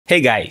Hey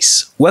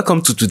guys,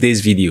 welcome to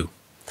today's video.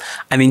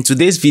 And in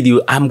today's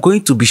video, I'm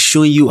going to be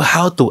showing you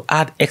how to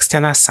add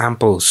external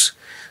samples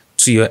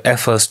to your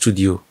FL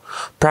Studio.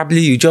 Probably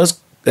you just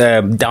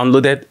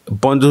downloaded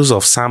bundles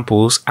of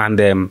samples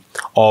and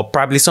or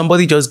probably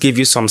somebody just gave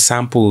you some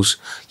samples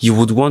you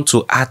would want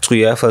to add to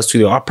your FL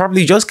Studio, or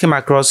probably just came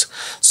across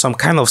some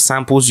kind of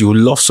samples you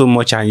love so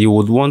much and you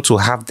would want to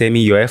have them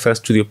in your FL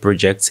Studio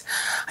project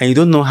and you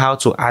don't know how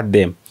to add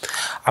them.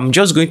 I'm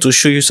just going to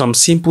show you some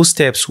simple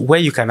steps where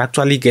you can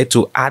actually get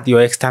to add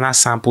your external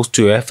samples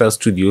to your FL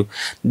Studio,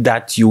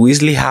 that you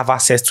easily have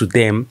access to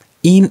them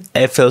in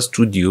FL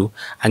Studio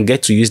and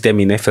get to use them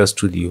in FL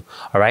Studio.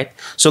 All right,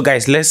 so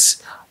guys,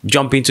 let's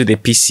jump into the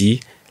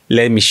PC.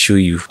 Let me show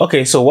you.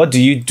 Okay, so what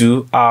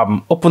do?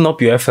 Open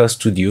up your FL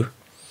Studio.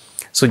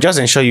 So just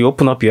ensure you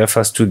open up your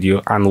FL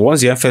Studio, and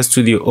once your FL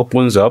Studio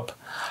opens up,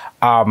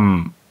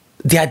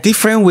 there are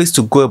different ways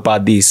to go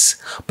about this,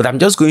 but I'm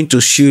just going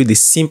to show you the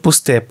simple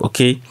step.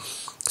 Okay,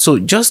 so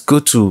just go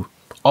to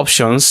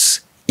options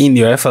in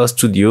your FL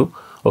Studio,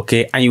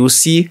 okay, and you will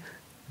see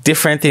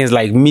different things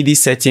like MIDI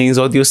settings,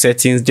 audio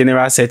settings,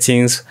 general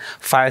settings,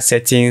 file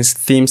settings,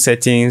 theme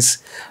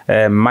settings,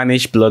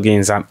 manage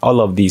plugins, and all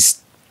of these.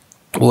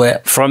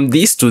 Well, from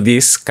this to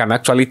this can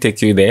actually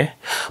take you there,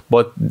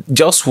 but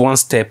just one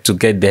step to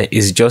get there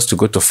is just to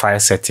go to file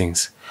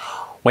settings.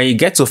 When you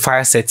get to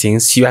file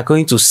settings, you are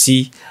going to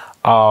see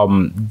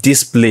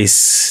this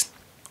place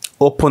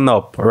open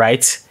up,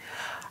 right?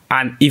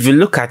 And if you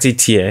look at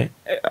it here,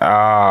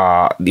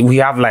 we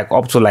have like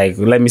up to like,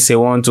 let me say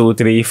 1, 2,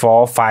 3,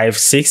 4, 5,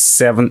 6,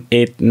 7,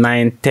 8,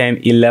 9, 10,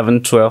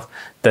 11, 12,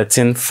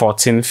 13,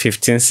 14,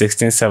 15,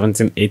 16,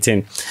 17,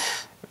 18.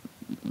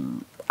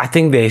 I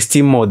think there is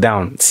still more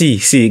down.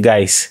 See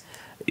guys,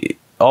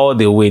 all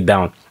the way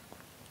down.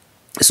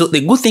 So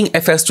the good thing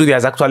FL Studio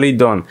has actually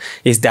done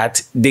is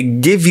that they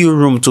give you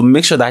room to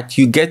make sure that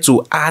you get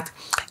to add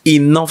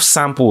enough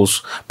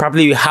samples.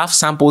 Probably you have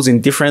samples in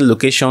different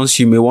locations.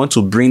 You may want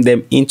to bring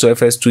them into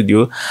FL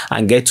Studio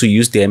and get to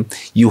use them.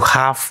 You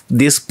have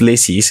these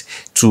places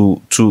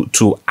to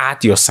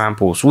add your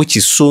samples, which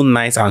is so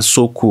nice and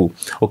so cool.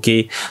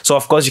 Okay, so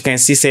of course you can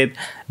see said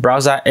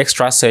browser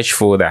extra search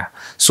folder.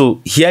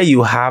 So here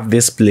you have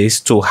this place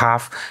to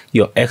have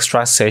your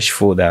extra search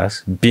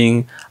folders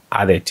being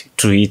added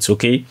to it.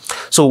 Okay,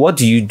 so what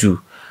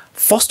do?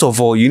 First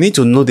of all, you need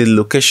to know the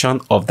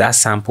location of that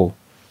sample.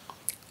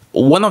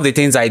 One of the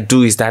things I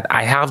do is that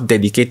I have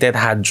dedicated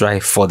hard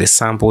drive for the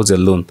samples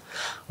alone.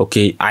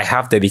 Okay, I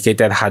have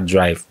dedicated hard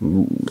drive.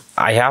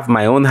 I have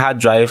my own hard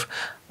drive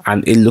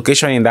and a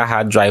location in that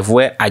hard drive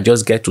where I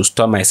just get to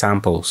store my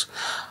samples.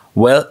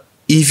 Well,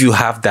 if you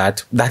have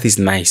that, that is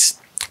nice.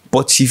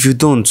 But if you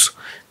don't,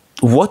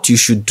 what you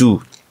should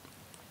do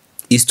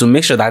is to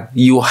make sure that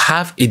you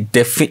have a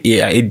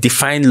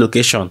defined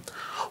location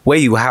where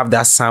you have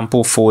that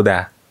sample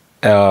folder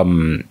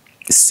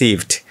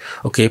saved.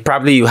 Okay,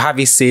 probably you have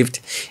it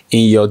saved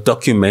in your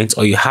document,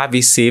 or you have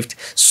it saved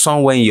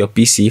somewhere in your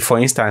PC. For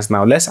instance,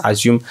 now let's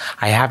assume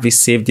I have it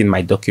saved in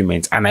my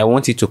document and I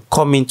want it to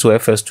come into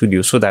FL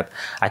Studio so that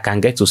I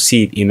can get to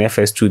see it in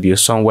FL Studio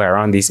somewhere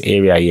around this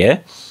area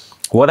here.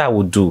 What I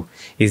would do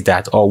is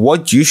that, or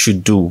what you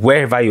should do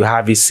wherever you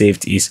have it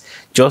saved, is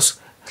just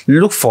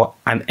look for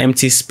an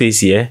empty space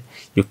here.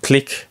 You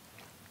click.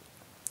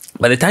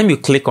 By the time you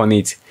click on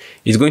it,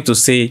 it's going to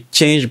say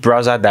change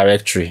browser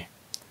directory.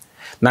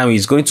 Now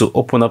it's going to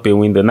open up a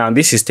window. Now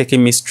this is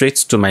taking me straight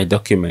to my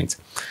document.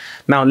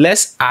 Now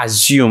let's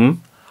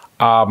assume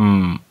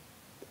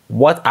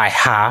what I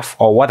have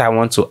or what I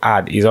want to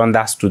add is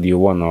under Studio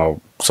One or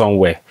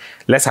somewhere.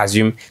 Let's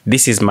assume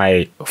this is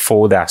my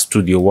folder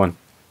Studio One.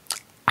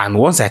 And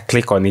once I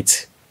click on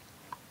it,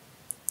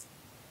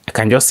 I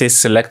can just say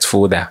select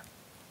folder.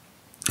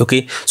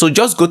 Okay, so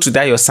just go to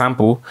that your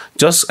sample,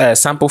 just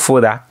sample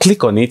folder,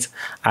 click on it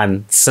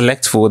and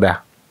select folder.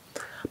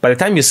 By the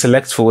time you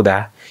select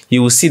folder,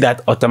 you will see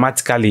that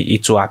automatically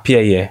it will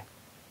appear here.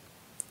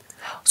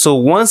 So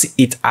once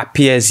it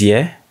appears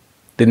here,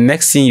 the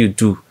next thing you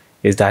do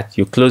is that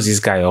you close this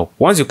guy up.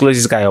 Once you close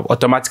this guy up,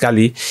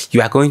 automatically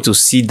you are going to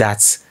see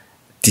that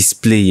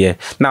display here.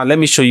 Now let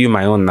me show you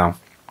my own now.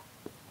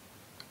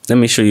 Let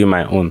me show you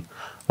my own.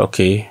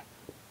 Okay,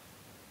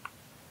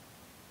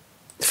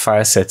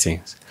 file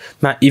settings.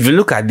 Now if you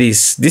look at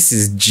this, this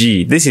is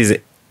G. This is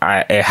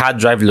a hard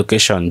drive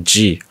location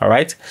G. All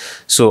right,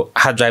 so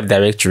hard drive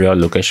directory or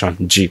location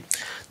G.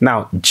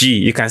 Now G,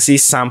 you can see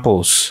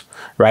samples,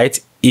 right?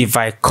 If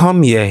I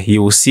come here,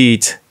 you will see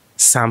it,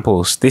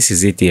 samples. This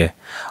is it here.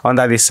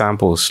 Under the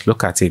samples,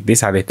 look at it.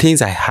 These are the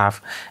things I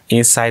have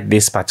inside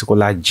this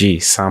particular G,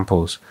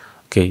 samples.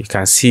 Okay, you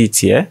can see it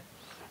here.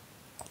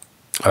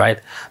 All right,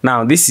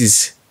 now this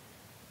is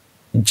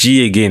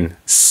G again,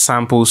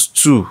 samples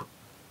 2.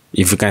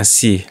 If you can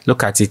see,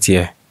 look at it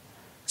here,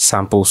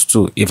 samples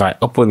 2. If I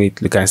open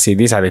it, you can see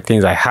these are the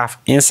things I have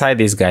inside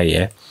this guy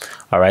here.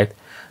 All right,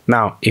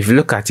 now if you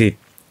look at it,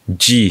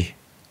 G,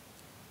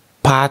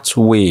 part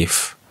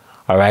wave.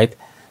 All right,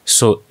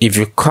 so if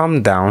you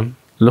come down,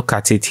 look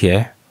at it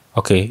here.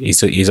 Okay,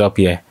 it's up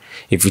here.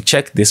 If you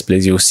check this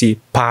place, you'll see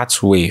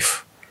part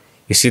wave.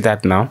 You see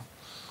that now?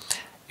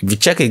 If you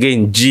check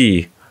again,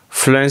 G,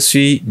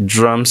 Fluency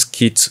Drums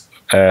Kit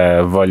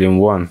Volume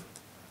 1,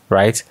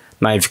 right?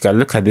 Now, if you can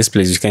look at this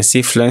place, you can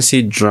see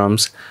Fluency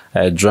Drums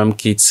Drum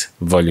Kit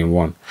Volume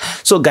 1.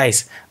 So,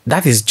 guys,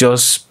 that is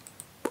just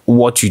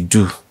what you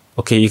do.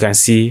 Okay, you can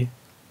see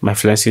my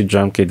Fluency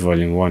Drum Kit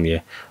Volume 1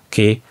 here.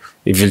 Okay,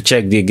 if you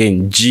check the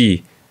again,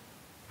 G,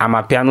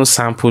 Amapiano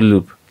Sample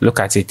Loop. Look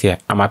at it here,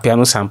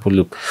 Amapiano Sample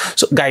Loop.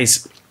 So,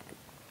 guys,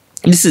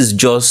 this is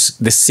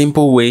just the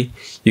simple way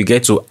you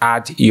get to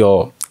add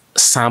your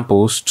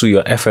samples to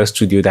your FL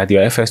Studio, that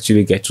your FL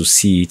Studio get to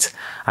see it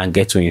and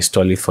get to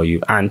install it for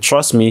you. And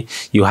trust me,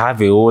 you have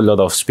a whole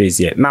lot of space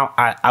here. Now,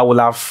 I would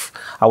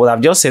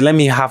have just said, let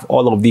me have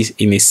all of this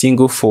in a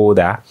single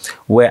folder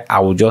where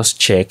I will just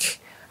check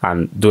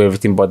and do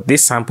everything. But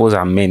these samples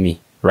are many,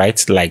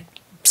 right? Like,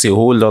 it's a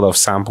whole lot of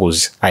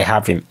samples I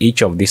have in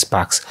each of these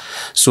packs.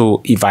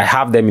 So if I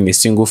have them in a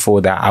single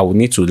folder, I will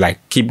need to like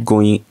keep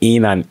going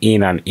in and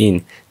in and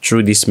in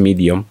through this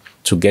medium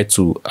to get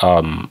to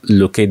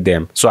locate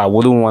them. So I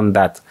wouldn't want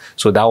that.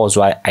 So that was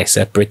why I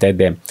separated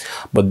them.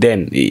 But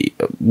then,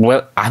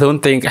 well, I don't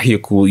think you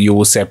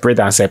will separate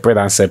and separate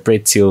and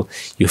separate till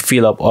you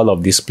fill up all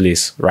of this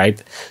place,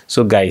 right?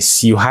 So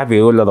guys, you have a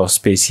whole lot of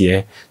space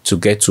here to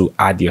get to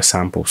add your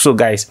sample. So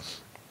guys,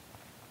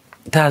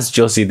 that's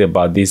just it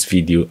about this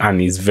video,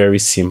 and it's very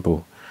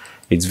simple.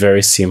 It's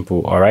very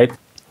simple. All right,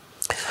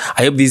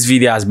 I hope this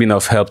video has been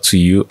of help to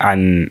you,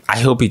 and I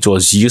hope it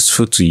was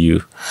useful to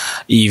you.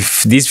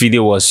 If this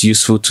video was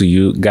useful to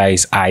you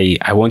guys, I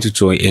want you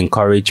to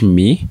encourage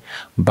me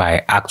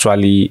by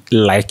actually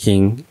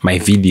liking my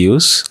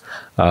videos,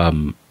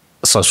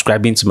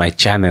 subscribing to my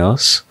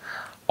channels,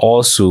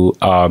 also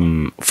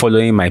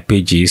following my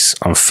pages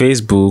on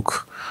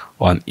Facebook,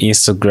 on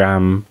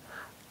Instagram,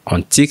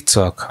 on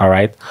TikTok. All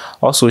right,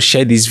 also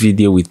share this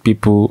video with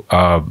people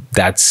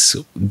that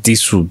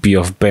this will be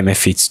of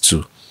benefit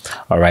to.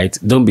 All right,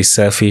 don't be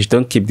selfish,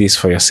 don't keep this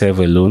for yourself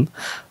alone.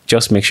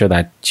 Just make sure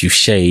that you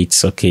share it.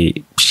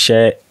 Okay,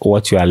 share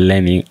what you are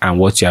learning and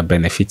what you are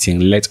benefiting.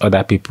 Let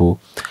other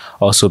people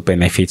also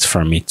benefit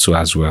from it too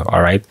as well.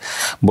 All right,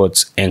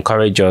 but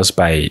encourage us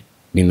by,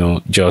 you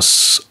know,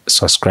 just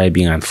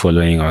subscribing and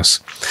following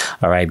us.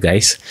 All right,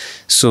 guys,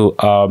 so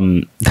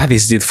that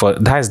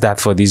is that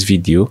for this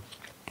video.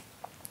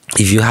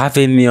 If you have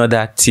any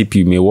other tip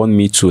you may want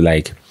me to,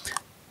 like,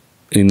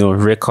 you know,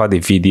 record a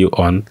video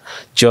on,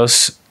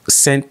 just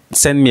send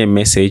me a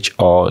message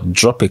or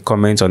drop a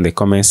comment on the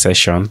comment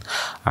section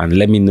and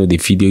let me know the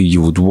video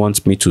you would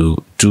want me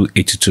to do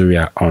a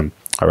tutorial on.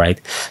 All right,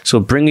 so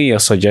bring in your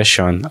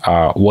suggestion,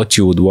 what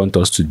you would want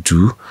us to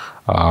do,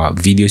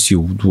 videos you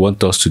would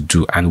want us to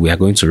do, and we are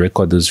going to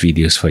record those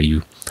videos for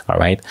you. All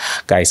right,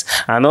 guys,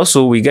 and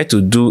also we get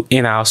to do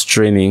in-house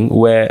training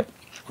where,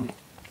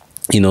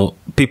 you know,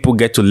 people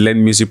get to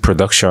learn music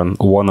production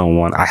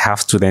one-on-one. I have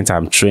students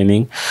I'm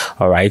training.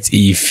 All right,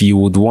 if you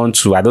would want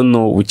to, I don't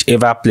know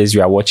whichever place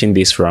you are watching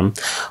this from,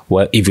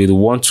 well, if you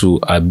want to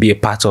be a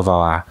part of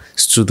our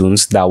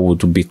students that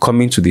would be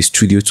coming to the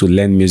studio to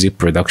learn music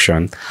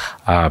production,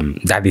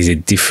 that is a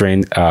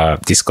different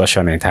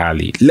discussion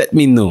entirely. Let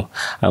me know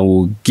and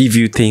we'll give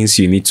you things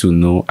you need to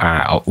know.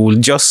 We'll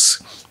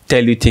just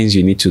tell you things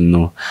you need to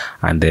know,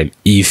 and then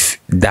if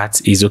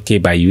that is okay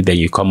by you, then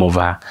you come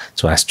over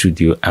to our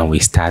studio and we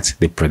start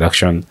the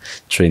production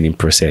training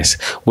process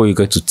where we're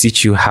going to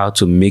teach you how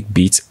to make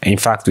beats. In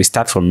fact, we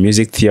start from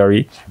music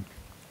theory,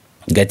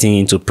 getting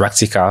into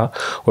practical,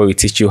 where we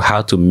teach you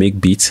how to make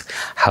beats,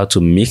 how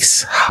to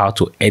mix, how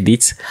to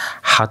edit,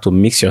 how to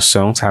mix your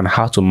songs, and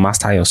how to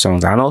master your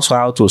songs, and also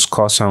how to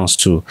score songs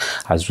too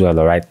as well.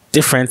 All right,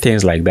 different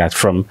things like that,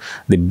 from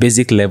the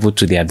basic level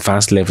to the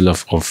advanced level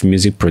of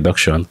music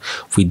production.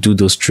 We do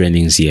those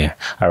trainings here.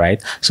 All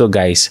right, so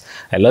guys,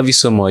 I love you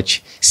so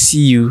much.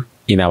 See you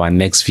in our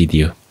next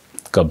video.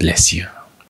 God bless you.